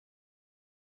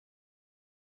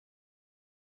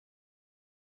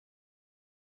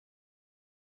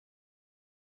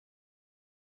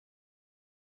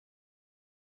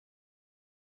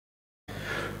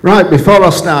Right, before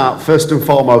I start, first and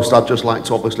foremost, I'd just like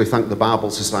to obviously thank the Barbel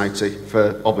Society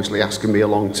for obviously asking me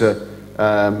along to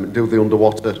do the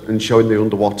underwater and showing the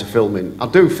underwater filming. I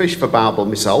do fish for Barbel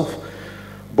myself,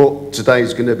 but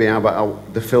today's going to be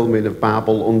about the filming of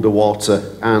Barbel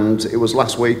underwater, and it was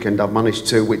last weekend I've managed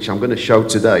to, which I'm going to show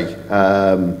today,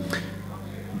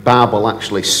 Barbel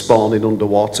actually spawning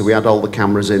underwater. We had all the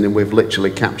cameras in and we've literally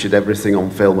captured everything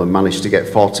on film and managed to get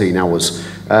 14 hours.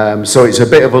 So it's a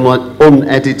bit of an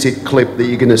unedited clip that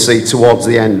you're going to see towards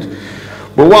the end.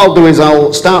 But what I'll do is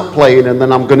I'll start playing and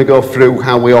then I'm going to go through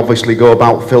how we obviously go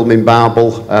about filming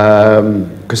Barbel,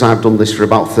 because I've done this for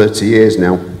about 30 years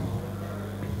now.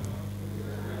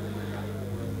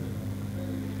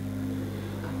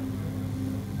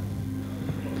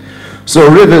 So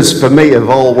rivers for me have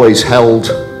always held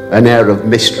an air of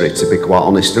mystery, to be quite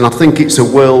honest, and I think it's a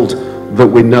world that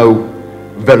we know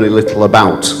very little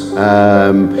about,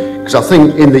 because I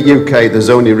think in the UK there's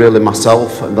only really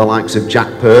myself and the likes of Jack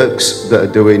Perks that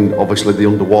are doing obviously the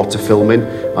underwater filming.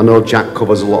 I know Jack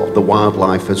covers a lot of the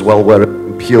wildlife as well, where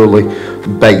I'm purely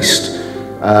based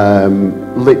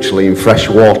literally in fresh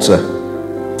water.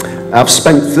 I've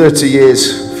spent 30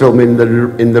 years filming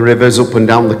in the rivers up and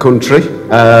down the country.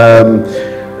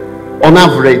 On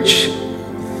average,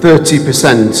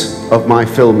 30% of my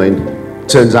filming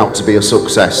turns out to be a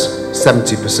success.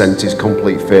 70% is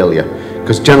complete failure.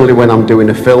 Because generally when I'm doing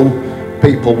a film,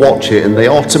 people watch it and they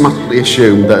automatically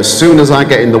assume that as soon as I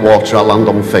get in the water, I land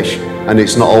on fish. And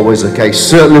it's not always the case.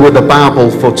 Certainly with the Barbel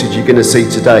footage you're going to see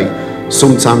today,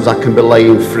 sometimes I can be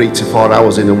laying 3 to 4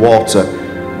 hours in the water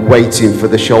waiting for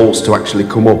the shoals to actually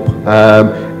come up.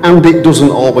 And it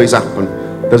doesn't always happen.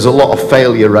 There's a lot of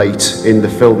failure rate in the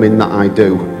filming that I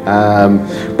do.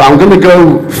 But I'm going to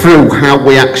go through how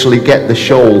we actually get the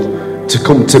shoal to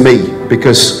come to me,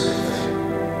 because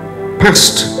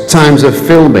past times of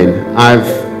filming I've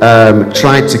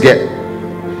tried to get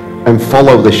and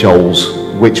follow the shoals,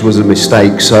 which was a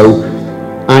mistake. So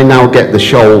I now get the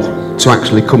shoal to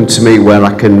actually come to me where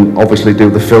I can obviously do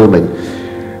the filming.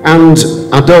 And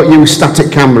I don't use static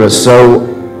cameras, so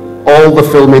all the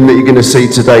filming that you're going to see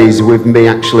today is with me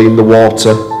actually in the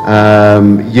water,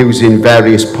 using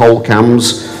various pole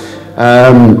cams.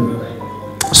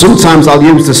 Sometimes I'll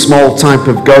use the small type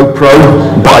of GoPro,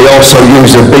 but I also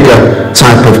use a bigger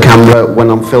type of camera when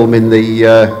I'm filming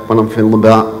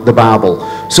the Barbel.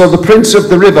 So the Prince of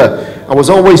the River, I was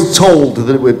always told that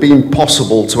it would be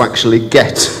impossible to actually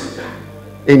get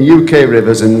in UK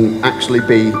rivers and actually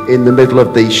be in the middle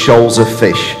of these shoals of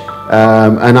fish.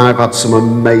 And I've had some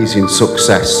amazing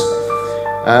success.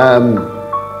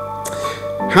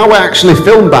 How I actually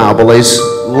film Barbel is,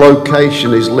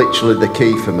 location is literally the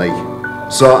key for me.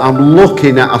 So I'm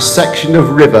looking at a section of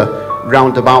river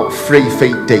round about 3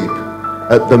 feet deep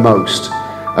at the most.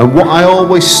 And what I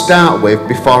always start with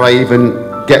before I even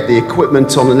get the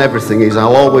equipment on and everything is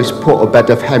I'll always put a bed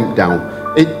of hemp down.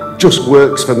 It just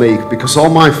works for me because all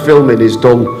my filming is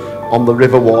done on the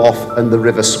River Wharf and the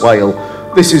River Swale.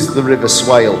 This is the River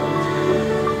Swale.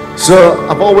 So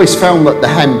I've always found that the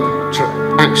hemp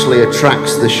actually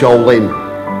attracts the shoal in.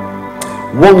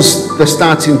 Once they're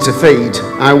starting to feed,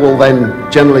 I will then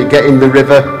generally get in the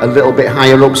river a little bit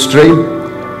higher upstream,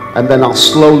 and then I'll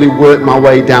slowly work my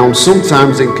way down.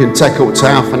 Sometimes it can take up to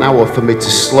half an hour for me to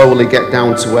slowly get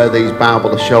down to where these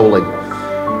Barbel are shoaling.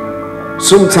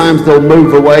 Sometimes they'll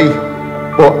move away,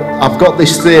 but I've got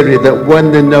this theory that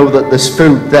when they know that there's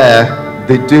food there,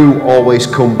 they do always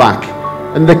come back.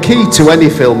 And the key to any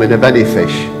filming of any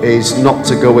fish is not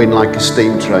to go in like a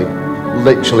steam train.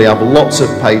 Literally have lots of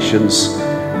patience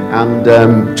and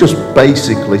just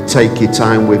basically take your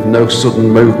time with no sudden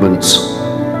movements.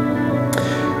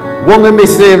 One of my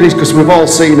theories, because we've all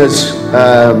seen as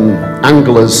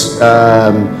anglers,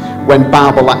 when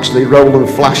Barbel actually roll and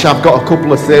flash, I've got a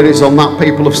couple of theories on that.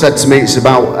 People have said to me it's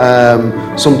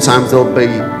about sometimes they'll be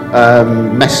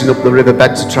messing up the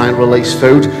riverbed to try and release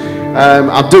food.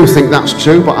 I do think that's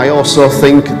true, but I also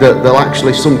think that they'll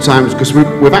actually sometimes, because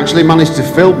we've actually managed to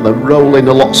film them rolling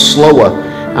a lot slower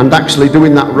and actually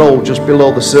doing that roll just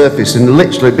below the surface and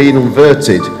literally being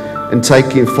inverted and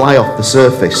taking fly off the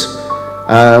surface,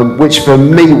 which for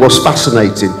me was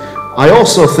fascinating. I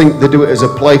also think they do it as a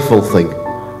playful thing.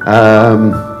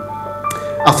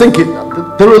 I think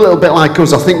they're a little bit like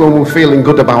us. I think when we're feeling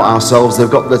good about ourselves, they've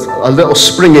got a little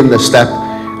spring in their step,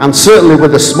 and certainly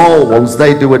with the small ones,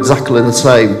 they do exactly the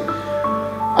same.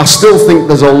 I still think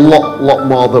there's a lot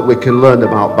more that we can learn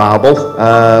about Barbel.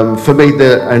 For me,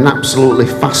 they're an absolutely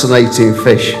fascinating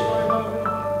fish.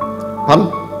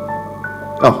 Pardon?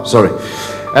 Oh, sorry.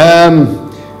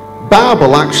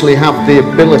 Barbel actually have the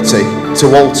ability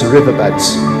to alter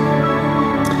riverbeds.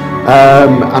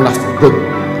 And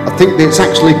I think it's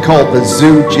actually called the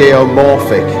zoo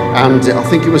geomorphic, and I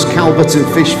think it was Calverton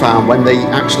Fish Farm when they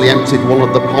actually emptied one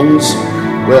of the ponds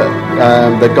where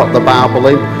they'd got the barbel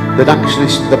in.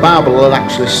 The barbel had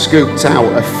actually scooped out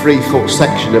a 3-foot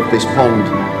section of this pond,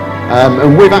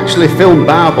 and we've actually filmed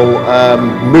barbel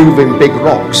moving big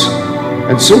rocks,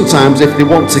 and sometimes if they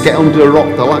want to get under a rock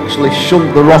they'll actually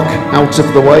shunt the rock out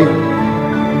of the way.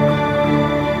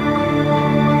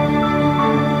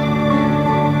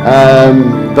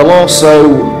 They'll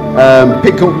also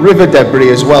pick up river debris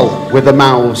as well with the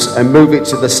mouths and move it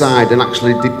to the side and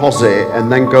actually deposit it,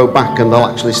 and then go back and they'll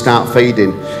actually start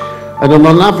feeding. And on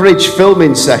an average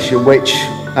filming session, which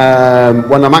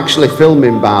when I'm actually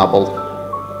filming barbel,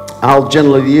 I'll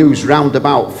generally use round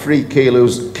about 3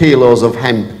 kilos of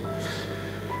hemp.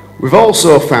 We've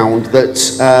also found that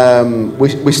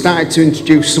we started to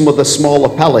introduce some of the smaller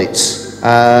pellets,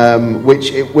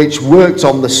 which worked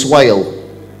on the swale.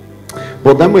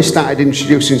 But then we started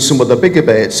introducing some of the bigger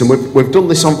baits, and we've done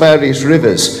this on various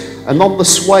rivers. And on the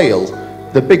swale,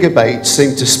 the bigger baits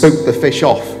seemed to spook the fish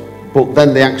off, but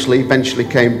then they actually eventually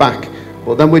came back.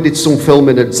 But then we did some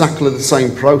filming exactly the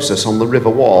same process on the river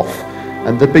wharf,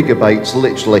 and the bigger baits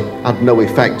literally had no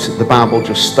effect. The barbel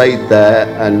just stayed there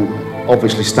and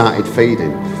obviously started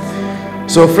feeding.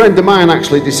 So a friend of mine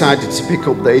actually decided to pick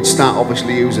up that he'd start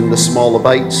obviously using the smaller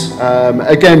baits.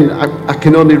 Again, I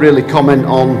can only really comment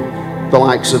on the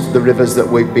likes of the rivers that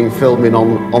we've been filming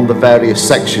on the various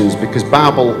sections, because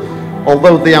barbel,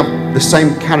 although they have the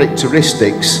same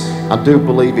characteristics, I do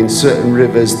believe in certain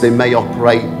rivers they may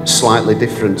operate slightly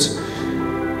different.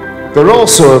 They're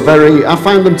also I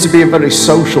find them to be a very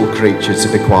social creature, to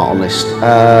be quite honest.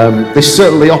 They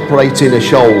certainly operate in a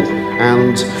shoal,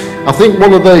 and I think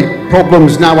one of the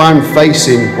problems now I'm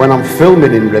facing when I'm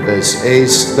filming in rivers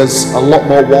is there's a lot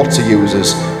more water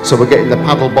users. So we're getting the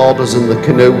paddle boarders and the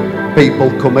canoe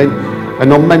people come in,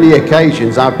 and on many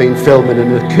occasions I've been filming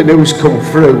and the canoes come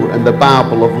through and the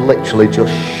barbel have literally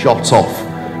just shot off,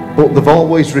 but they've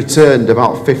always returned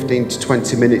about 15 to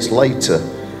 20 minutes later.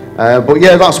 But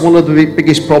yeah, that's one of the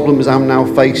biggest problems I'm now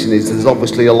facing, is there's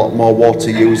obviously a lot more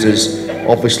water users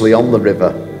obviously on the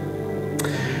river.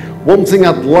 One thing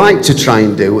I'd like to try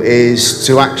and do is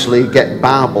to actually get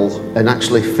barbel and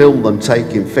actually film them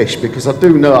taking fish, because I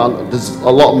do know there's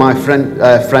a lot of my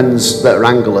friends that are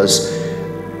anglers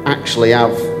actually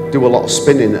do a lot of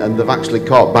spinning, and they've actually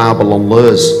caught barbel on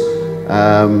lures,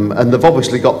 and they've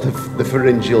obviously got the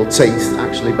pharyngeal teeth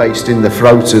actually based in the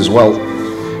throat as well,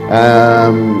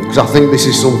 because I think this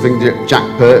is something that Jack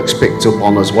Perks picked up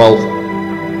on as well.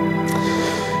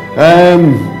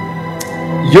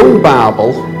 Young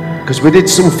barbel, because we did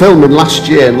some filming last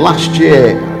year, and last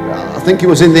year I think it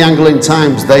was in the Angling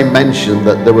Times they mentioned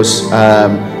that there was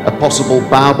a possible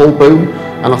barbel boom,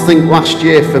 and I think last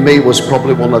year for me was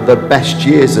probably one of the best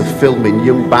years of filming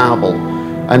young barbel.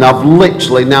 And I've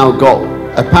literally now got,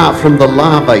 apart from the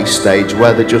larvae stage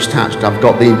where they're just hatched, I've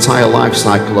got the entire life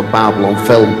cycle of barbel on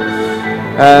film.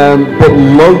 But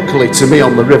locally to me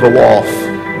on the River Wharf,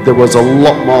 there was a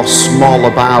lot more smaller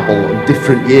barbel,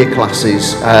 different year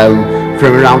classes,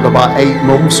 from around about 8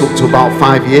 months up to about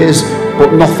 5 years,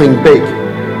 but nothing big.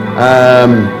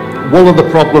 One of the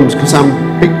problems, because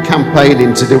I'm big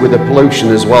campaigning to do with the pollution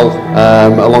as well,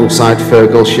 alongside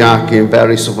Fergal, Sharkey and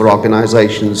various other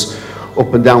organisations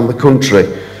up and down the country.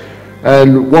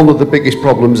 And one of the biggest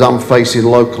problems I'm facing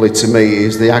locally to me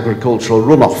is the agricultural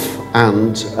runoff,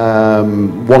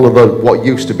 and one of what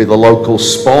used to be the local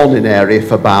spawning area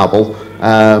for barbel,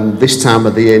 this time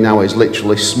of the year now is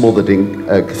literally smothered in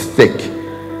a thick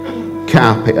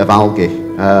carpet of algae,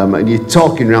 and you're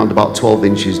talking around about 12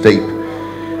 inches deep.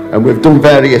 And we've done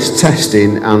various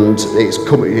testing, and it's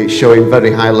showing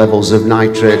very high levels of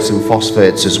nitrates and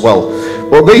phosphates as well.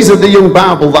 But these are the young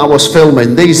barbel that I was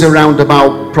filming. These are around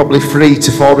about probably 3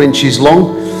 to 4 inches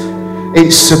long.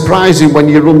 It's surprising when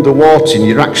you're underwater and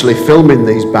you're actually filming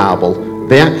these barbel,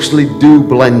 they actually do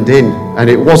blend in. And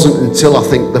it wasn't until I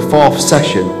think the 4th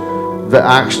session that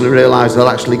I actually realised I'd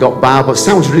actually got barbel. It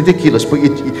sounds ridiculous, but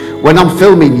when I'm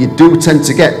filming, you do tend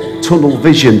to get tunnel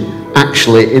vision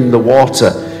actually in the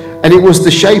water. And it was the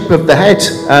shape of the head,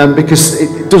 because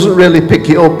it doesn't really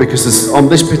pick it up, because on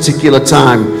this particular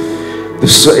time,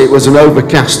 it was an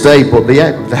overcast day, but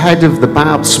the head of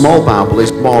the small barbel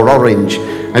is more orange,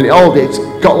 and it's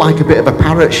got like a bit of a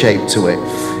parrot shape to it.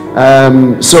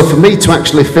 So for me to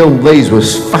actually film these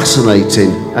was fascinating.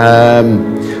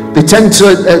 They tend to,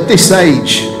 at this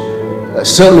age,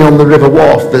 certainly on the River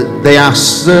Wharf, that they are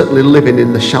certainly living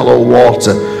in the shallow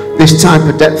water. This type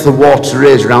of depth of water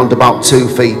is around about 2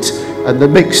 feet, and they're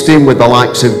mixed in with the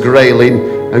likes of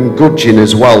grayling, and gudgeon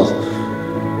as well.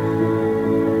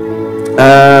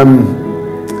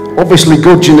 Obviously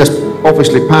gudgeon is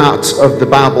obviously part of the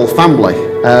Barbel family,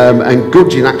 and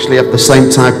gudgeon actually have the same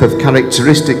type of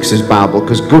characteristics as Barbel,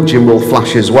 because gudgeon will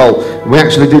flash as well. We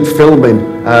actually did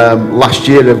filming last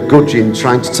year of gudgeon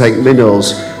trying to take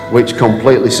minnows, which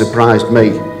completely surprised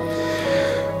me.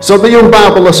 So the young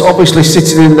Barbel is obviously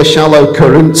sitting in the shallow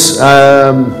currents.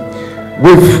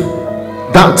 With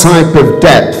that type of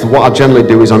depth, what I generally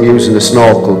do is I'm using a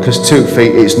snorkel, because 2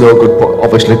 feet it's no good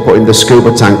obviously putting the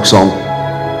scuba tanks on.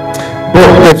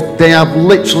 But they have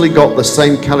literally got the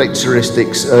same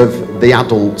characteristics of the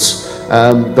adults.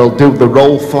 They'll do the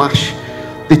roll flash.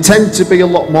 They tend to be a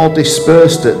lot more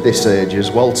dispersed at this age as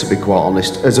well, to be quite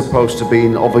honest, as opposed to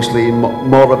being obviously in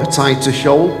more of a tighter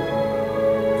shoal.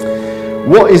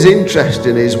 What is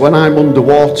interesting is when I'm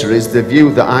underwater is the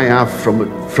view that I have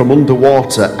from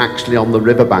underwater actually on the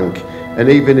riverbank, and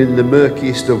even in the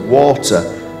murkiest of water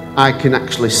I can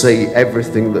actually see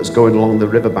everything that's going along the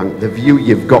riverbank. The view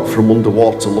you've got from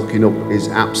underwater looking up is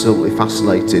absolutely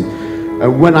fascinating.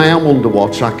 And when I am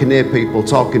underwater, I can hear people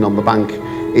talking on the bank.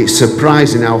 It's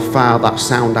surprising how far that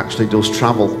sound actually does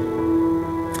travel.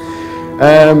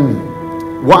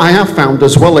 What I have found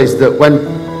as well is that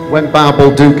when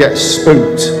Barbel do get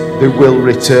spooked, they will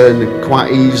return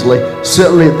quite easily,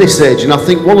 certainly at this age. And I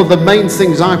think one of the main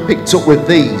things I picked up with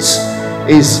these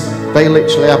is they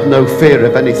literally have no fear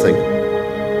of anything.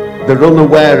 They're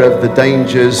unaware of the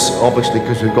dangers, obviously,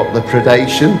 because we've got the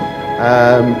predation,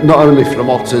 not only from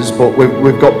otters, but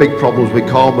we've got big problems with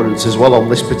cormorants as well on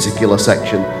this particular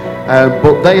section.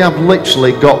 But they have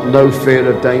literally got no fear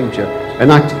of danger.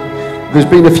 And there's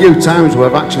been a few times where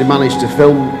I've actually managed to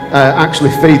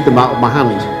actually feed them out of my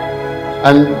hand.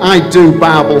 And I do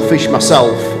Barbel fish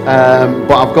myself,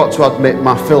 but I've got to admit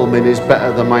my filming is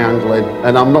better than my angling,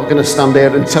 and I'm not going to stand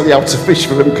here and tell you how to fish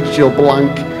for them because you'll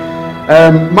blank.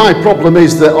 My problem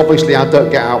is that obviously I don't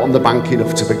get out on the bank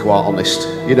enough, to be quite honest.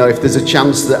 You know, if there's a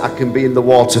chance that I can be in the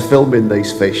water filming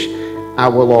these fish, I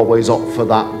will always opt for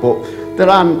that. But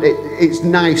it's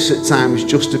nice at times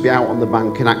just to be out on the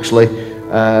bank and actually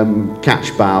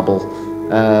catch Barbel.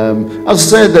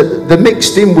 As I say, that they're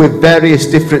mixed in with various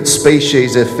different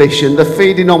species of fish, and they're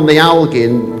feeding on the algae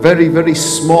and very, very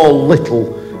small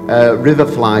little river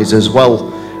flies as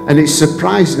well. And it's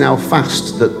surprising how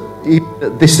fast that even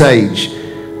at this age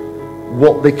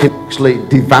what they can actually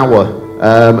devour.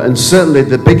 And certainly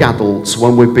the big adults,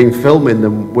 when we've been filming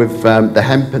them with the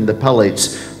hemp and the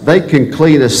pellets, they can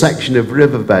clean a section of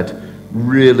riverbed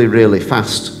really, really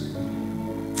fast.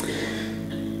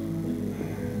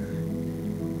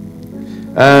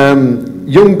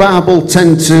 Young Barbel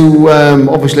tend to,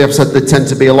 obviously I've said they tend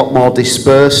to be a lot more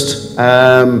dispersed.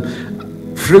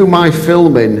 Through my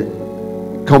filming,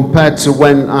 compared to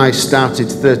when I started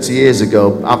 30 years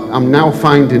ago, I'm now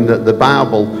finding that the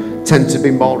Barbel tend to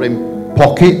be more in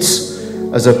pockets,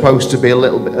 as opposed to be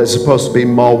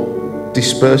more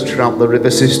dispersed throughout the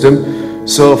river system.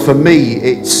 So for me,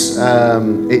 it's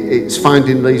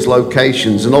finding these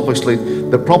locations, and obviously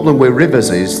the problem with rivers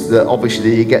is that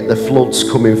obviously you get the floods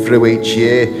coming through each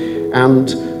year, and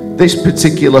this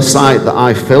particular site that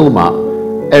I film at,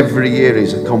 every year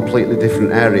is a completely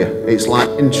different area. It's like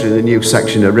entering a new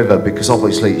section of river, because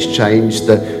obviously it's changed,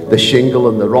 the shingle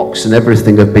and the rocks and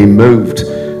everything have been moved.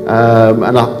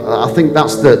 And I think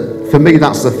for me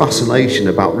that's the fascination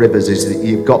about rivers, is that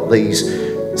you've got these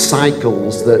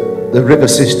cycles that the river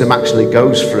system actually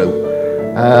goes through,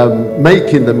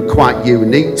 making them quite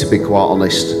unique, to be quite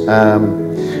honest.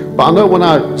 But I know when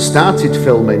I started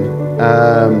filming,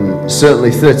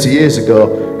 certainly 30 years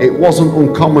ago, it wasn't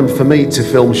uncommon for me to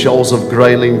film shoals of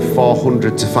grayling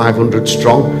 400 to 500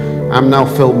 strong. I'm now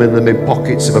filming them in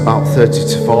pockets of about 30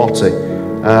 to 40.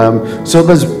 So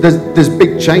there's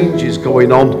big changes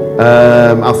going on.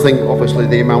 I think obviously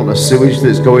the amount of sewage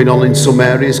that's going on in some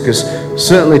areas, because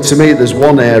certainly to me there's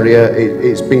one area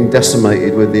it's been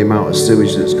decimated with the amount of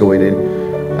sewage that's going in.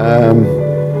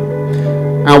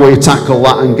 How we tackle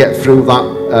that and get through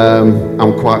that,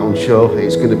 I'm quite unsure.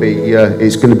 It's going to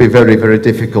be very, very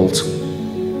difficult.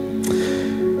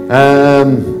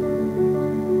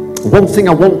 One thing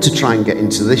I want to try and get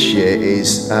into this year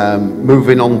is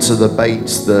moving on to the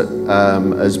baits that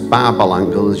as barbel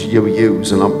anglers you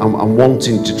use, and I'm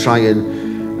wanting to try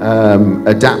and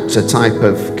adapt a type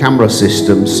of camera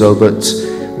system so that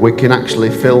we can actually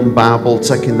film barbel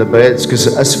taking the baits, because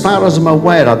as far as I'm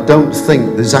aware I don't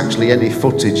think there's actually any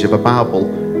footage of a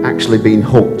barbel actually being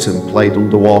hooked and played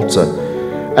underwater.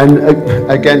 And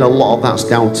again, a lot of that's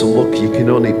down to luck. You can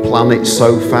only plan it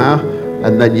so far,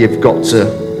 and then you've got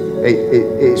to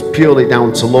it's purely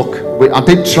down to luck. I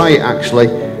did try it actually.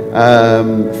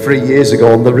 3 years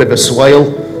ago on the River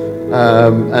Swale,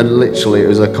 and literally it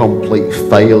was a complete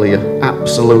failure,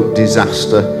 absolute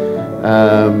disaster.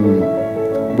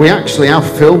 We actually have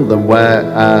filmed them where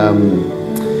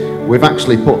we've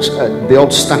actually put the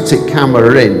odd static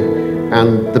camera in,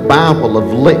 and the Barbel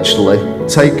have literally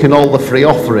taken all the free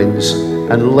offerings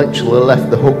and literally left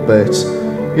the hook bait.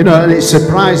 You know, and it's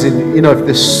surprising, you know, if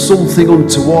there's something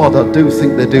untoward, I do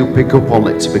think they do pick up on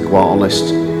it, to be quite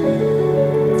honest.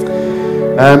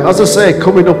 As I say,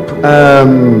 coming up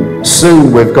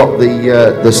soon, we've got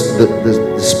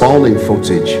the spawning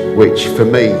footage, which for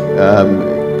me,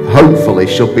 hopefully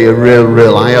should be a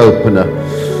real eye-opener.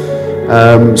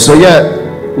 So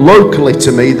yeah, locally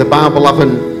to me, the Barbel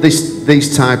haven't,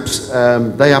 these types,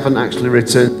 they haven't actually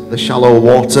returned the shallow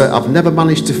water. I've never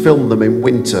managed to film them in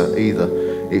winter either.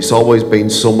 It's always been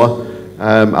summer.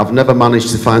 I've never managed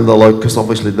to find the locust, because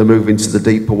obviously they move into the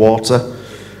deeper water.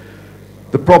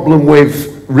 The problem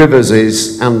with rivers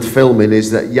and filming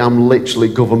is that I'm literally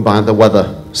governed by the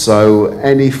weather. So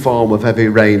any form of heavy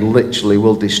rain literally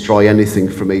will destroy anything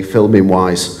for me filming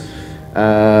wise.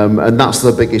 And that's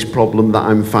the biggest problem that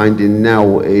I'm finding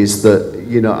now, is that,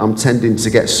 you know, I'm tending to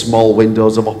get small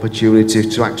windows of opportunity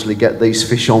to actually get these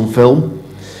fish on film.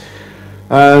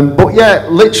 But yeah,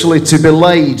 literally to be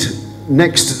laid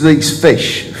next to these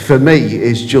fish for me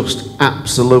is just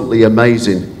absolutely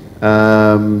amazing.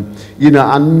 You know,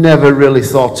 I never really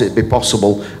thought it'd be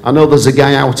possible. I know there's a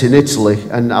guy out in Italy,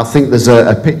 and I think there's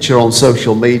a picture on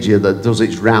social media that does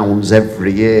its rounds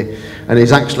every year, and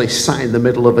he's actually sat in the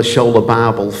middle of a shoal of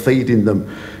Barbel feeding them,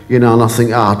 you know, and I think,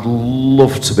 oh, I'd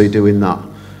love to be doing that.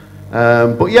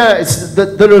 But yeah,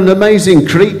 they're an amazing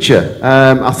creature.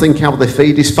 I think how they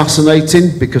feed is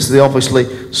fascinating, because they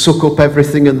obviously suck up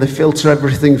everything and they filter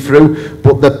everything through,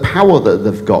 but the power that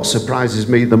they've got surprises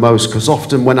me the most, because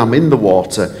often when I'm in the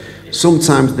water,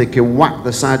 sometimes they can whack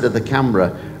the side of the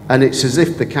camera and it's as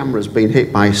if the camera's been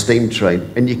hit by a steam train,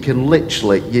 and you can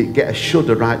literally, you get a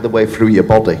shudder right the way through your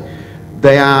body.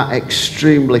 They are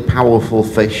extremely powerful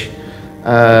fish.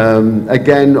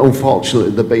 Again,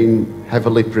 unfortunately, they've been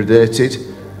heavily predated,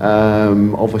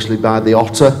 obviously by the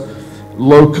otter.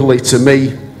 Locally to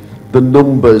me, the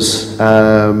numbers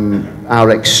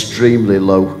are extremely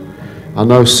low. I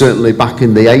know certainly back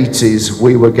in the 80s,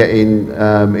 we were getting,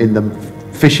 in the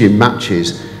fishing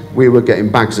matches, we were getting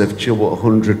bags of chub at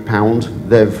 £100.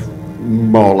 They've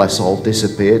more or less all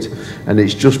disappeared, and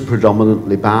it's just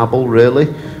predominantly Barbel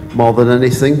really, more than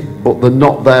anything, but they're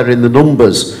not there in the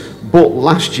numbers. But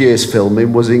last year's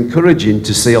filming was encouraging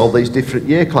to see all these different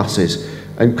year classes,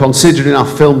 and considering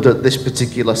I've filmed at this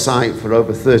particular site for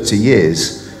over 30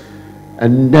 years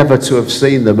and never to have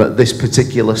seen them at this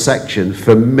particular section,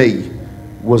 for me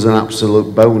was an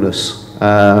absolute bonus.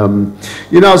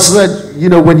 You know, as I said, you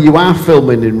know, when you are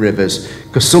filming in rivers,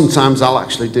 because sometimes I'll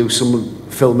actually do some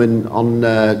filming on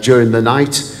during the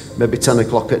night, maybe 10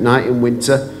 o'clock at night in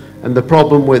winter. And the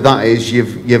problem with that is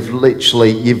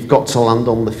you've got to land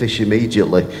on the fish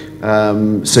immediately.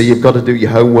 So you've got to do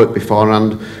your homework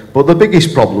beforehand. But the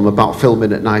biggest problem about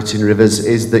filming at night in rivers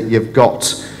is that you've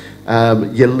got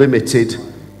your limited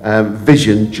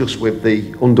vision just with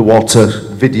the underwater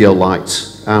video lights.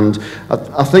 And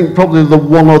I think probably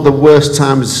one of the worst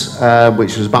times,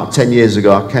 which was about 10 years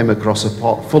ago, I came across a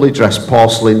fully dressed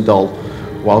porcelain doll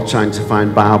while trying to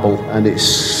find Barbel, and it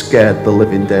scared the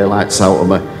living daylights out of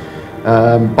me.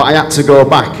 But I had to go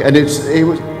back, and it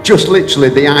was just literally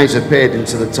the eyes appeared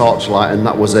into the torchlight, and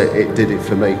that was it. It did it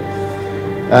for me.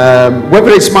 Whether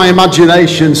it's my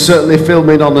imagination, certainly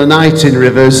filming on a night in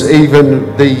rivers,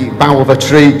 even the bough of a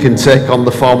tree can take on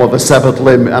the form of a severed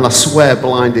limb, and I swear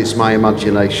blind it's my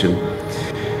imagination.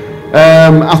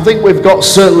 I think we've got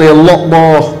certainly a lot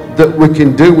more that we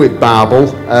can do with Barbel,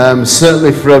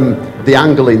 certainly from the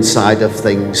angling side of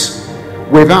things,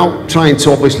 without trying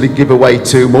to obviously give away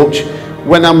too much.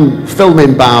 When I'm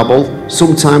filming Barbel,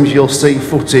 sometimes you'll see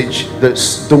footage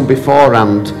that's done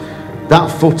beforehand. That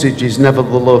footage is never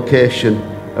the location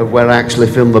of where I actually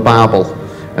filmed the Barbel.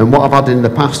 And what I've had in the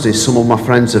past is some of my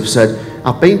friends have said,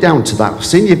 I've been down to that, I've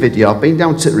seen your video, I've been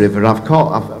down to the river,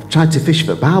 I've tried to fish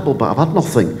for Barbel, but I've had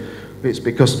nothing. It's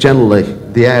because generally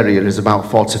the area is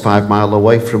about 45 miles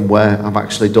away from where I've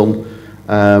actually done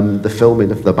the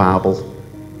filming of the Barbel.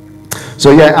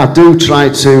 So yeah, I do try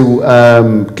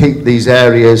to keep these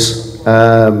areas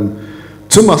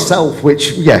to myself,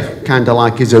 which, yeah, kind of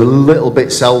like is a little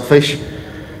bit selfish.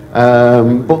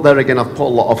 But there again, I've put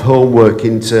a lot of homework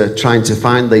into trying to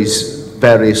find these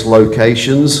various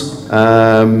locations.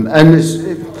 And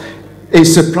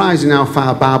it's surprising how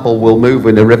far Barbel will move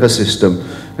in a river system.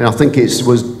 And I think it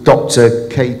was Dr.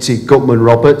 Katie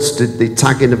Gutman-Roberts did the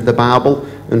tagging of the barbel,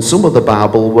 and some of the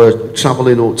barbel were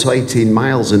travelling up to 18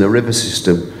 miles in a river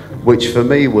system, which for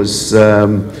me was a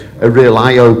real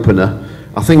eye-opener.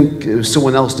 I think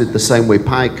someone else did the same with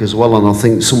pike as well, and I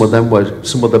think some of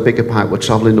the bigger pike were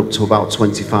travelling up to about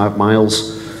 25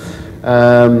 miles.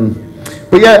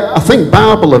 But yeah, I think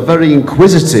barbel are very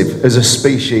inquisitive as a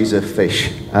species of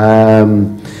fish.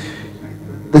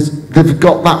 They've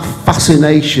got that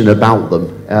fascination about them.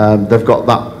 They've got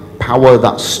that power,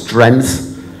 that strength.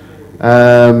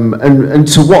 And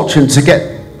to watch and to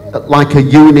get like a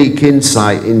unique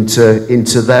insight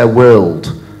into their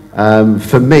world,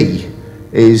 for me,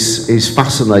 is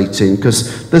fascinating,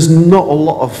 because there's not a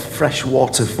lot of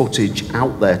freshwater footage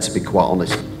out there, to be quite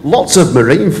honest. Lots of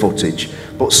marine footage,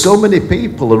 but so many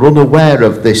people are unaware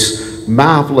of this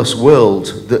marvellous world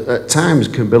that at times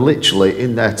can be literally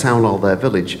in their town or their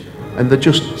village, and they're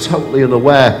just totally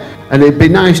unaware. And it'd be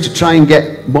nice to try and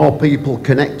get more people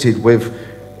connected with,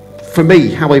 for me,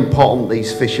 how important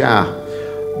these fish are.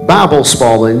 Barbel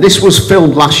spawning, this was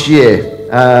filmed last year,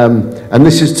 and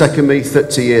this has taken me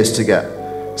 30 years to get.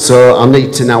 So I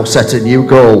need to now set a new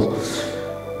goal.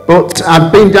 But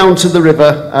I'd been down to the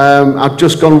river, I'd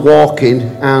just gone walking,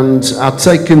 and I'd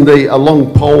taken a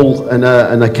long pole and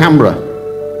a camera,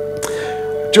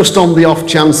 just on the off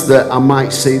chance that I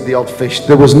might see the odd fish.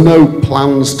 There was no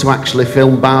plans to actually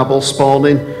film barbel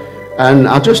spawning, and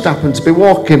I just happened to be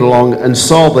walking along and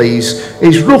saw these.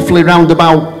 It's roughly around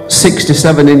about 6 to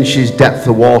 7 inches depth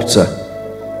of water,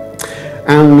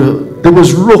 and there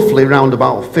was roughly around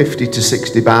about 50 to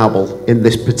 60 barbel in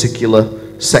this particular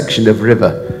section of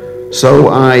river. So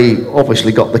I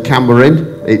obviously got the camera in.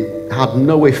 It had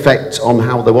no effect on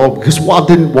how they were, because what I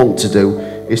didn't want to do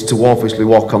is to obviously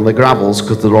walk on the gravels,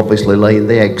 because they're obviously laying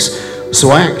the eggs.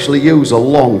 So I actually use a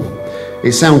long,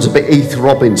 it sounds a bit Heath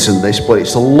Robinson this, but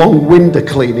it's a long window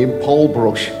cleaning pole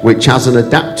brush which has an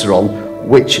adapter on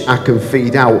which I can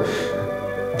feed out.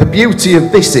 The beauty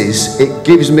of this is it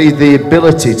gives me the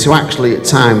ability to actually at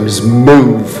times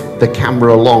move the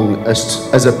camera along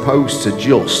as opposed to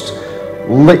just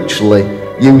literally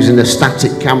using a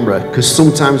static camera, because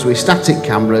sometimes with static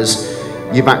cameras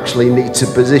you actually need to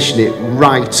position it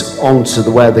right onto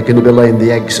where they're going to be laying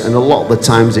the eggs, and a lot of the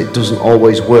times it doesn't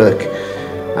always work.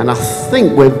 And I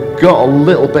think we've got a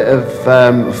little bit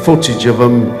of footage of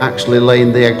them actually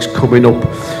laying the eggs coming up.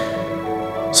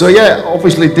 So yeah,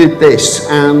 obviously did this,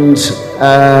 and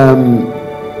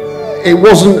it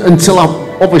wasn't until I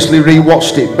obviously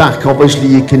rewatched it back, obviously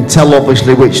you can tell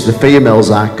obviously which the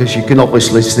females are, because you can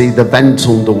obviously see the vent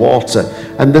underwater.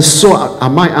 And there's I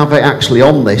might have it actually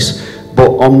on this,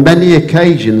 but on many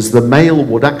occasions the male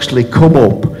would actually come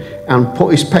up and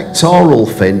put his pectoral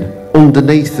fin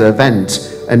underneath the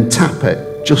vent and tap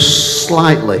it just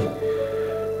slightly.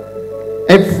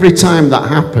 Every time that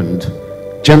happened,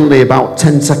 generally about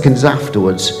 10 seconds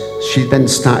afterwards, she then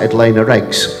started laying her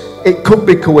eggs. It could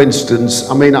be coincidence.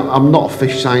 I mean, I'm not a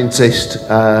fish scientist.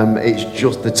 It's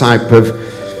just the type of,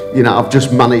 I've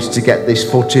just managed to get this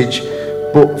footage.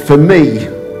 But for me,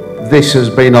 this has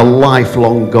been a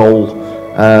lifelong goal,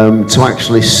 to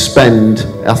actually spend,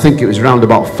 I think it was around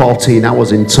about 14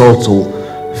 hours in total,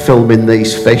 filming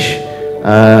these fish,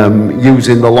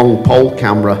 using the long pole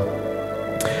camera.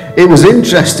 It was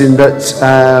interesting that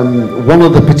one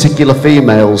of the particular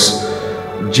females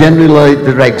generally laid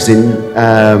their eggs in,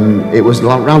 it was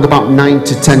around about 9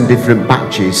 to 10 different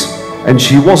batches, and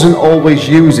she wasn't always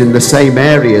using the same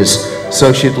areas.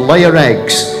 So she'd lay her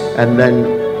eggs, and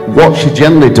then what she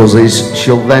generally does is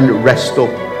she'll then rest up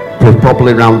for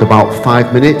probably around about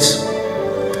 5 minutes.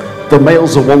 The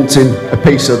males are wanting a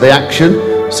piece of the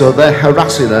action, so they're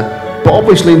harassing her, but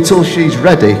obviously until she's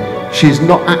ready, she's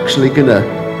not actually gonna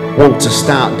want to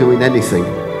start doing anything.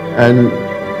 And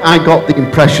I got the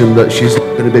impression that she's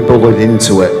going to be bullied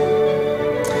into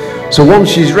it. So once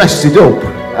she's rested up,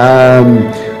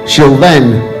 she'll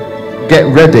then get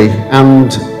ready,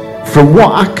 and from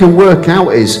what I can work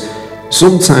out is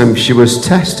sometimes she was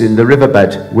testing the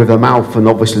riverbed with her mouth and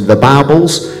obviously the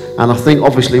barbels, and I think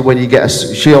obviously when you get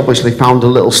she obviously found a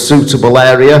little suitable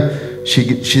area,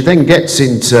 she then gets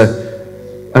into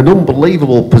an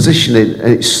unbelievable positioning.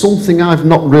 It's something I've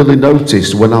not really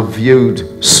noticed when I've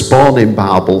viewed spawning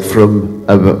barbel from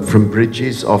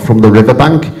bridges or from the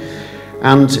riverbank.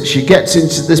 And she gets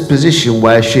into this position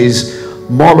where she's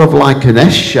more of like an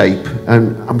S shape,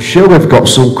 and I'm sure we've got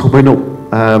some coming up.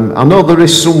 I know there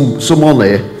is some on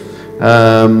here,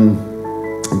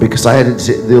 because I edited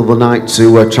it the other night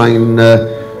to try and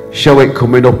show it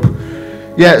coming up.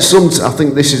 Yeah, I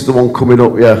think this is the one coming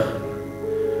up, yeah.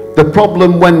 The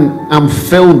problem when I'm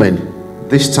filming,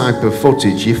 this type of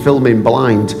footage, you're filming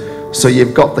blind. So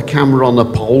you've got the camera on a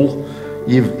pole,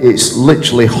 it's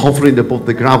literally hovering above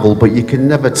the gravel, but you can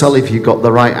never tell if you've got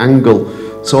the right angle.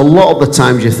 So a lot of the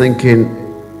times you're thinking,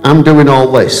 I'm doing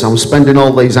all this, I'm spending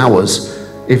all these hours,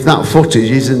 if that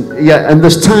footage isn't, and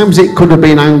there's times it could have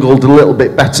been angled a little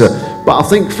bit better, but I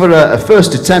think for a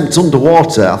first attempt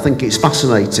underwater, I think it's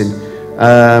fascinating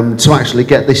to actually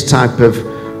get this type of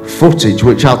footage,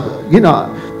 which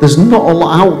there's not a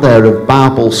lot out there of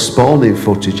barbel spawning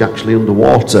footage actually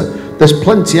underwater. There's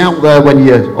plenty out there when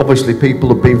obviously people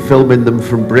have been filming them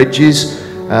from bridges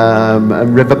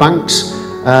and riverbanks.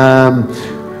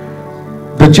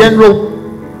 The general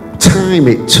time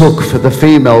it took for the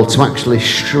female to actually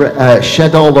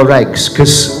shed all her eggs,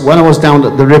 because when I was down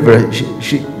at the river,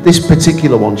 this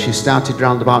particular one, she started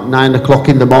around about 9 o'clock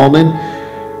in the morning,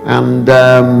 and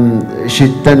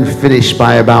she'd then finished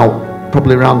by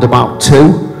probably around about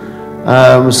 2.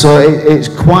 So it's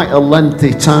quite a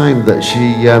lengthy time that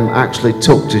she actually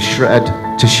took to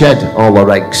shed all her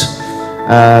eggs.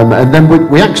 And then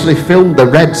we actually filmed the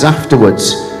reds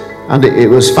afterwards, and it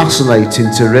was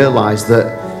fascinating to realise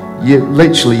that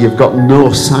you've got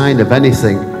no sign of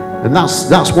anything, and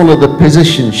that's one of the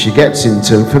positions she gets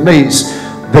into. And for me, it's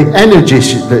the energy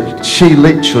that she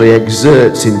literally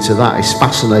exerts into that is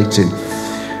fascinating.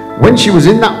 When she was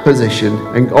in that position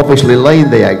and obviously laying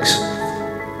the eggs,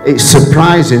 it's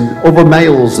surprising, other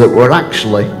males that were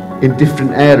actually in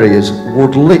different areas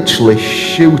would literally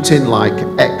shoot in like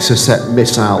Exocet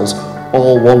missiles,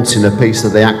 all wanting a piece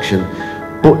of the action.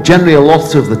 But generally a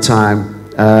lot of the time,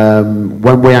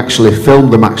 when we actually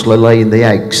filmed them actually laying the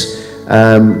eggs,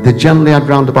 they generally had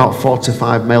around about 4 to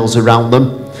 5 males around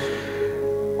them.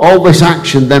 All this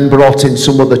action then brought in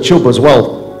some of the chub as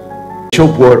well.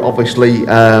 Chub were obviously,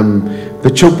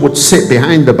 the chub would sit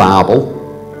behind the barbel.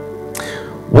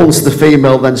 Once the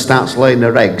female then starts laying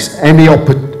her eggs, any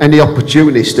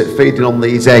opportunist at feeding on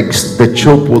these eggs, the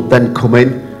chub would then come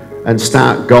in and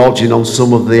start gorging on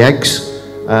some of the eggs.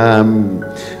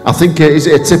 I think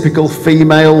a typical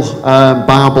female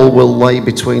barbel will lay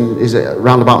between,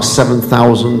 around about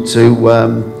 7,000 to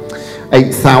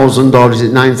 8,000, or is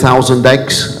it 9,000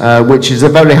 eggs, which is a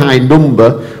very high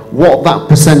number. What that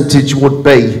percentage would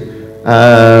be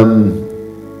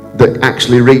that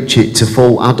actually reach it to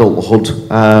full adulthood,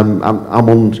 I'm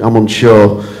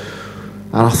unsure.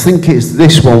 And I think it's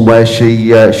this one where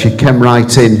she came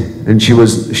right in and she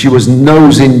was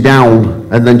nosing down,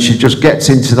 and then she just gets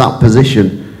into that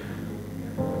position.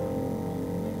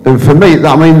 And for me,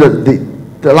 I mean,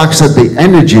 like I said, the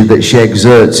energy that she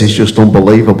exerts is just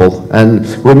unbelievable. And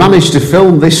we managed to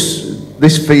film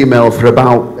this female for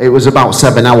about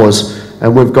 7 hours,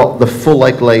 and we've got the full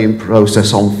egg laying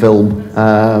process on film.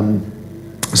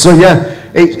 So yeah,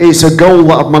 it's a goal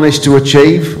that I've managed to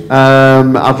achieve.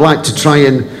 I'd like to try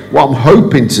and, what I'm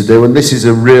hoping to do, and this is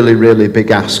a really, really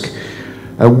big ask,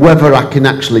 and whether I can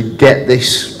actually get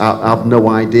this, I have no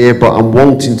idea, but I'm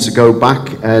wanting to go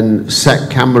back and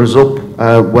set cameras up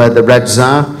where the reds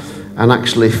are and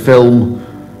actually film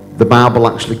the barbel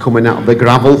actually coming out of the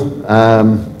gravel.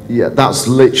 Yeah, that's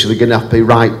literally going to have to be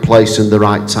right place and the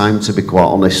right time, to be quite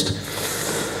honest.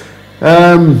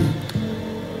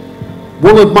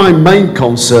 One of my main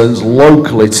concerns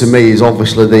locally to me is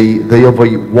obviously the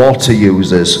other water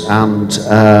users and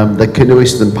the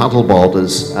canoeists and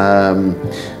paddleboarders.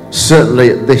 Certainly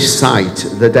at this site,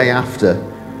 the day after,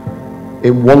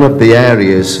 in one of the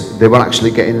areas, they were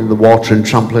actually getting in the water and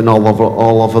trampling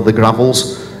all over the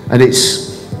gravels. And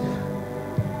it's,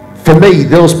 for me,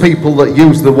 those people that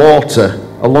use the water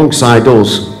alongside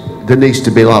us, there needs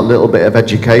to be like a little bit of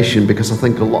education, because I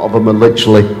think a lot of them are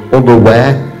literally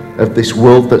unaware of this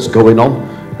world that's going on.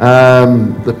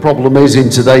 The problem is, in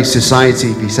today's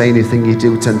society, if you say anything, you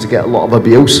do tend to get a lot of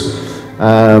abuse.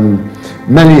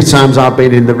 Many times I've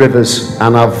been in the rivers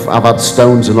and I've had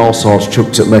stones and all sorts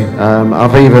chucked at me.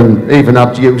 I've even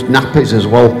had used nappies as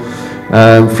well,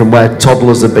 from where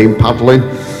toddlers have been paddling.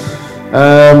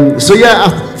 So yeah,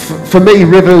 for me,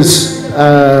 rivers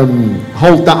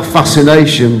hold that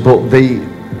fascination, but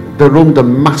they're under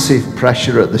massive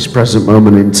pressure at this present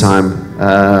moment in time.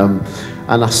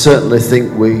 And I certainly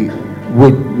think we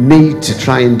would need to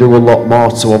try and do a lot more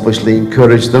to obviously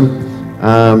encourage them,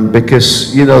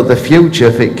 because, you know, the future,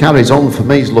 if it carries on, for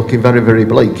me, is looking very, very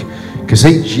bleak. Because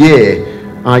each year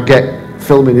I get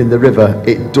filming in the river,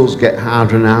 it does get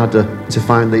harder and harder to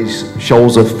find these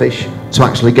shoals of fish, to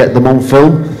actually get them on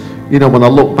film. You know, when I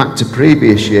look back to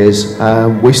previous years,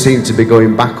 we seem to be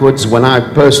going backwards, when I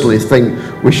personally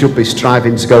think we should be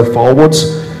striving to go forwards.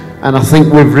 And I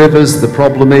think with rivers, the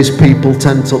problem is people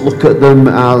tend to look at them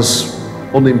as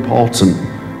unimportant.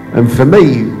 And for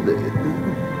me,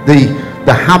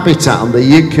 the habitat and the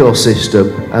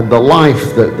ecosystem and the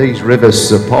life that these rivers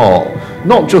support,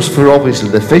 not just for obviously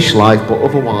the fish life, but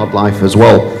other wildlife as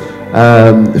well,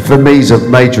 for me is of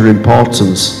major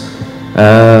importance.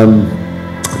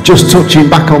 Just touching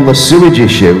back on the sewage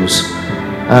issues,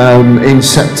 in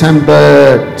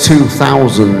September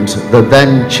 2000, the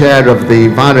then chair of the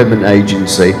Environment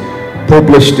Agency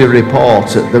published a report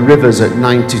that the rivers at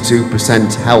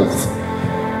 92% health.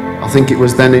 I think it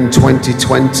was then in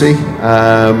 2020,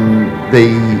 the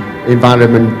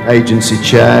Environment Agency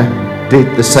chair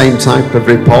did the same type of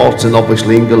report, and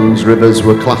obviously England's rivers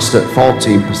were classed at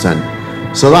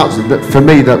 14%. So that's, for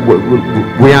me, that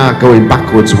we are going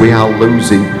backwards, we are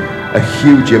losing a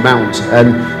huge amount,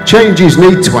 and changes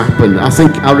need to happen. I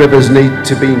think our rivers need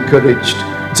to be encouraged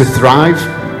to thrive.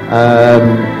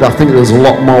 I think there's a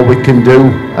lot more we can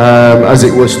do, as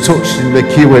it was touched in the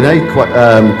Q&A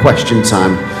question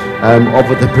time,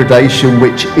 over the predation,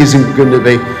 which isn't going to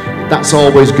be, that's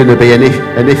always going to be an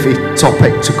iffy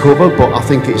topic to cover, but I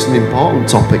think it's an important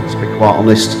topic, to be quite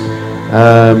honest,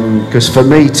 because for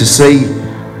me to see,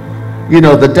 you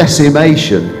know, the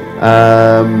decimation,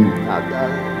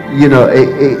 you know,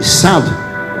 it's sad,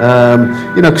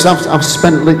 you know, because I've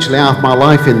spent literally half my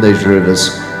life in these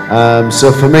rivers,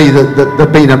 so for me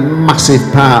they've been a massive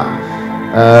part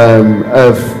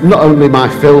of not only my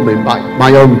filming, but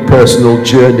my own personal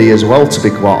journey as well, to be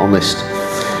quite honest.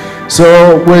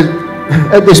 So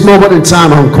at this moment in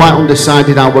time, I'm quite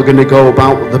undecided how we're going to go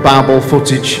about the Barbel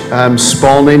footage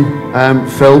spawning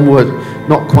film. We're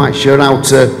not quite sure how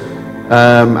to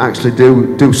actually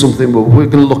do something, but we're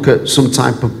going to look at some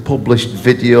type of published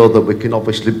video that we can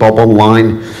obviously bob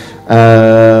online.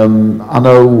 I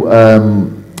know,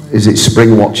 is it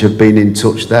Springwatch have been in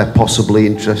touch, they're possibly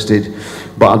interested,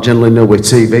 but I generally know with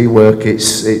TV work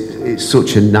it's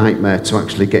such a nightmare to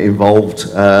actually get involved,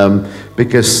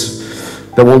 because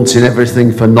they're wanting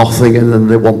everything for nothing, and then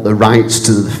they want the rights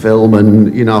to the film,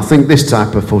 and you know, I think this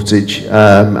type of footage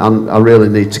I really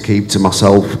need to keep to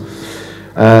myself.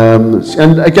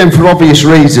 And again, for obvious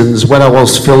reasons, when I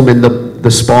was filming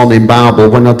the spawning Barbel,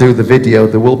 when I do the video,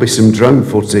 there will be some drone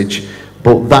footage,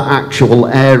 but that actual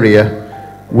area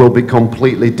will be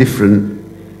completely different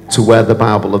to where the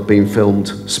Barbel have been filmed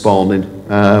spawning.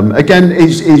 Again,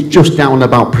 it's just down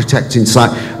about protecting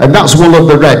site, and that's one of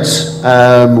the reds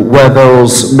where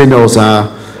those minnows are.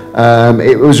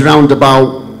 It was around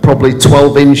about probably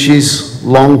 12 inches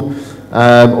long,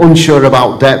 unsure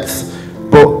about depth,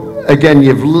 but again,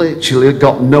 you've literally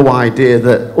got no idea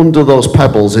that under those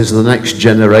pebbles is the next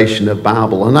generation of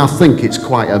Barbel, and I think it's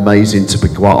quite amazing, to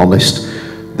be quite honest,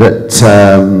 that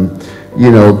you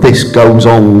know, this goes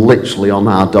on literally on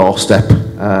our doorstep,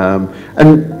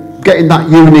 and getting that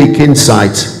unique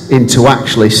insight into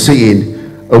actually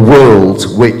seeing a world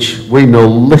which we know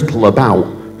little about,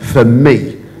 for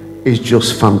me, is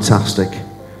just fantastic.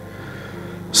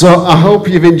 So I hope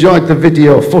you've enjoyed the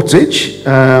video footage.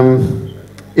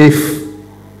 If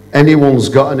anyone's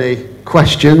got any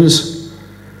questions,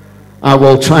 I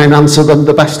will try and answer them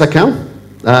the best I can.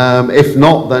 If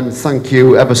not, then thank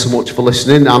you ever so much for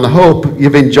listening, and I hope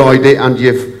you've enjoyed it and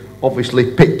you've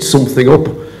obviously picked something up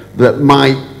that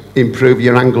might improve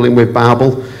your angling with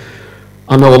Barbel.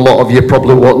 I know a lot of you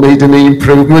probably won't need any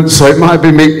improvement, so it might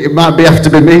be me, it might have to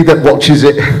be me that watches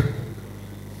it.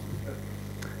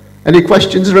 Any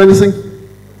questions or anything?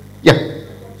 Yeah.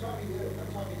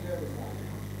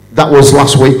 That was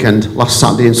last weekend, last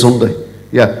Saturday and Sunday,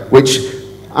 yeah, which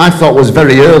I thought was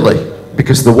very early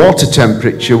because the water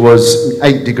temperature was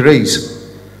 8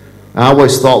 degrees. I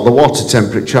always thought the water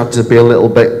temperature had to be a little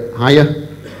bit higher.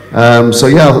 So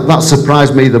yeah, that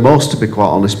surprised me the most, to be quite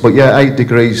honest, but yeah, 8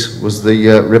 degrees was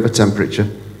the river temperature.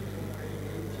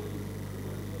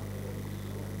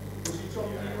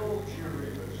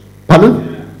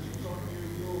 Pardon?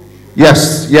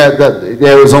 Yes, yeah,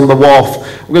 it was on the wharf.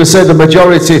 I'm going to say the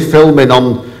majority of filming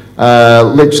on,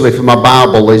 literally for my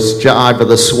Barbel, is either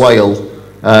the swale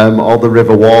or the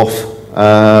river wharf.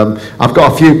 I've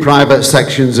got a few private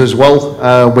sections as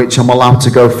well, which I'm allowed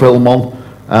to go film on.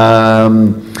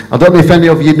 I don't know if any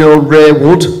of you know Ray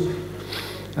Wood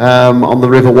on the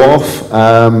river wharf.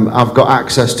 I've got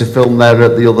access to film there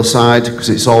at the other side because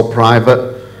it's all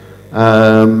private.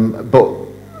 But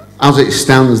as it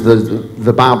stands,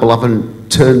 the Barbel haven't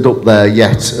turned up there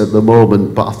yet at the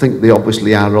moment, but I think they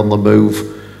obviously are on the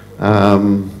move.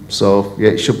 So yeah,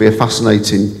 it should be a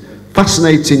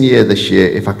fascinating year this year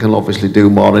if I can obviously do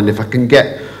more, and if I can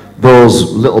get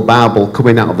those little Barbel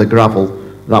coming out of the gravel,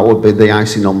 that would be the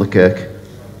icing on the cake.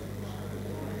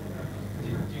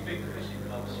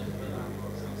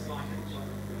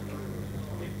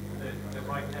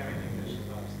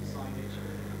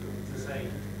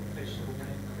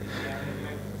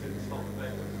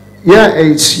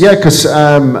 Yeah, because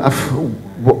I've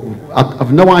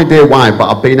no idea why, but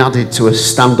I've been added to a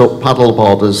stand-up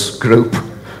paddleboarders group.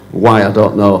 Why, I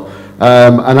don't know.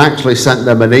 And actually sent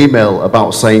them an email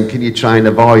about saying, can you try and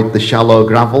avoid the shallow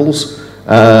gravels?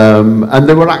 And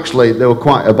they were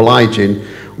quite obliging.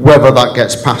 Whether that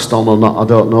gets passed on or not, I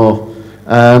don't know.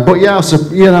 But yeah,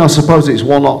 I suppose it's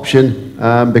one option,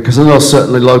 because I know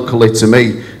certainly locally to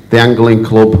me, the angling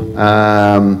club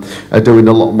are doing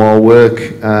a lot more work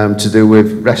to do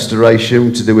with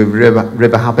restoration, to do with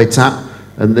river habitat,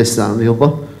 and this, that, and the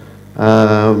other.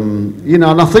 And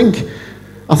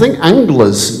I think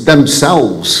anglers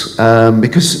themselves,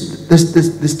 because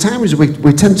there's times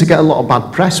we tend to get a lot of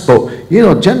bad press, but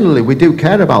generally we do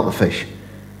care about the fish.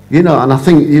 And I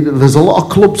think there's a lot of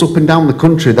clubs up and down the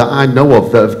country that I know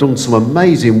of that have done some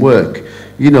amazing work,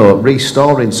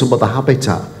 restoring some of the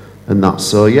habitat and that.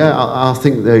 So yeah, I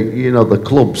think the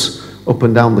clubs up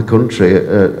and down the country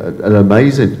are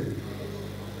amazing.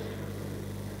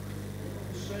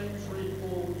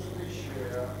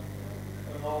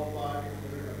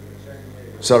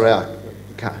 Sorry, I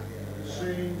can't.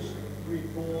 Seems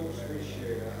reports this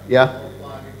year. Yeah.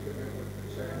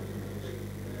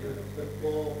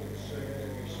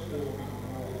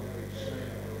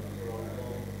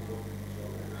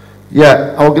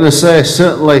 Yeah, I was going to say,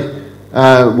 certainly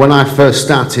when I first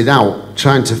started out,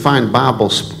 trying to find barbel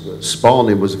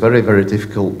spawning was very, very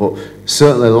difficult, but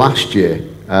certainly last year,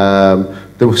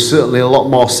 there was certainly a lot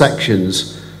more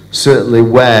sections, certainly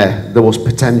where there was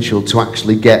potential to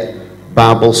actually get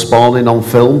barbel spawning on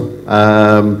film.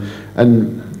 And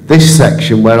this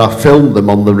section where I filmed them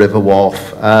on the river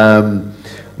wharf,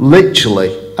 literally,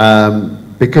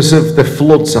 because of the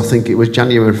floods, I think it was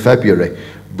January and February,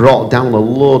 brought down a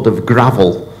load of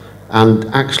gravel and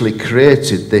actually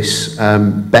created this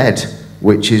bed,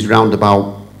 which is round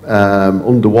about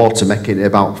underwater, making it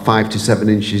about 5 to 7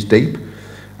 inches deep.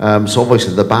 So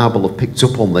obviously the barbel have picked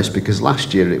up on this, because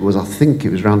last year I think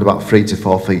it was around about 3 to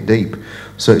 4 feet deep.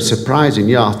 So it's surprising.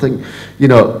 Yeah, I think,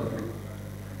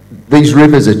 these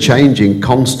rivers are changing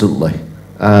constantly.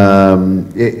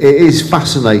 It is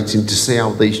fascinating to see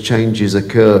how these changes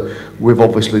occur with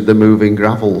obviously the moving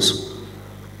gravels.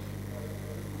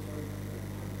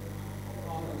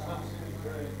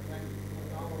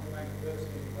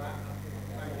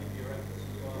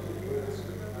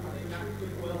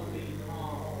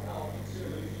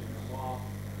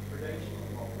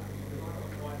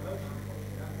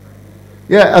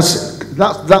 Yeah,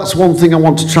 that's one thing I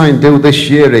want to try and do this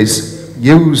year, is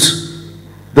use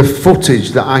the footage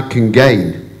that I can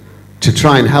gain to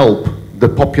try and help the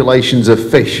populations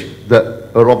of fish that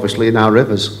are obviously in our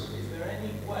rivers. Is there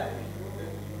any way that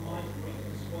you might be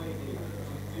persuaded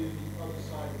to do the other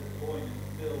side of the coin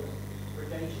and build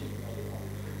predation?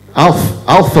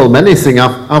 I'll film anything.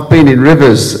 I've been in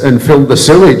rivers and filmed the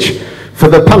sewage. For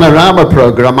the panorama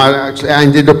programme, I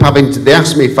ended up they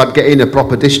asked me if I'd get in a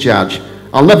proper discharge.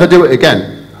 I'll never do it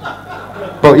again.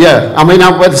 But yeah, I mean,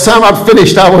 by the time I'd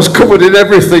finished, I was covered in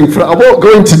everything. I won't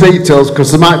go into details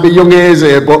because there might be young ears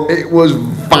here, but it was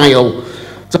vile.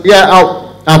 So yeah,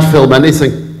 I'd film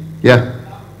anything. Yeah.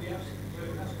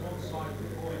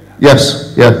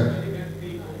 Yes, yeah.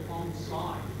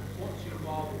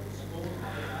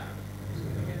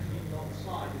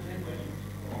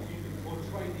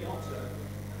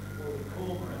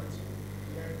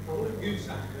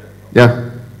 Yeah.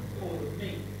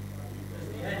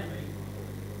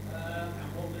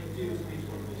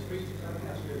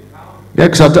 Yeah,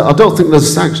 because I don't think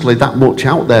there's actually that much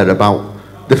out there about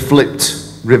the flipped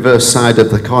reverse side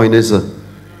of the coin, is there?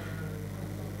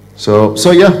 So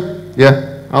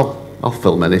yeah, I'll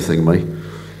film anything, mate.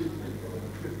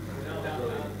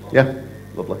 Yeah,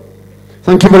 lovely.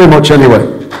 Thank you very much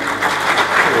anyway.